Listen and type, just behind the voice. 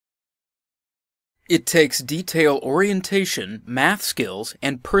It takes detail orientation, math skills,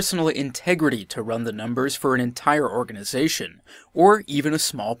 and personal integrity to run the numbers for an entire organization, or even a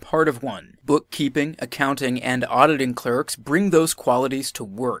small part of one. Bookkeeping, accounting, and auditing clerks bring those qualities to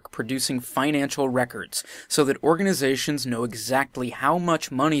work, producing financial records so that organizations know exactly how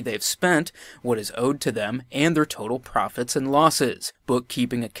much money they've spent, what is owed to them, and their total profits and losses.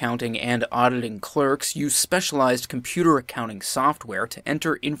 Bookkeeping, accounting, and auditing clerks use specialized computer accounting software to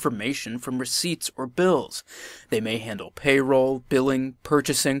enter information from receipts or bills. They may handle payroll, billing,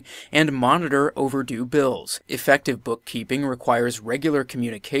 purchasing, and monitor overdue bills. Effective bookkeeping requires regular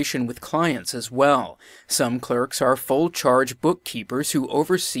communication with clients as well. Some clerks are full-charge bookkeepers who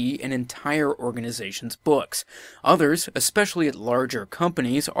oversee an entire organization's books. Others, especially at larger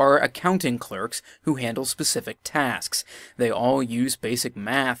companies, are accounting clerks who handle specific tasks. They all use basic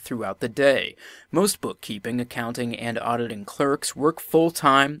math throughout the day. Most bookkeeping, accounting, and auditing clerks work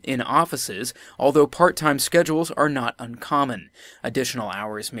full-time in offices, although part-time schedules are not uncommon. Additional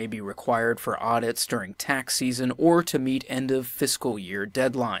hours may be required for audits during tax season or to meet end-of-fiscal year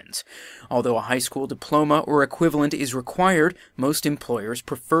deadlines. Although a high school diploma or equivalent is required, most employers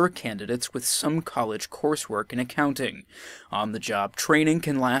prefer candidates with some college coursework in accounting. On-the-job training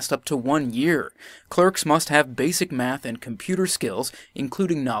can last up to 1 year. Clerks must have basic math and computer skills,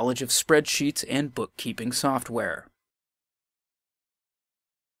 including knowledge of spreadsheets and bookkeeping software.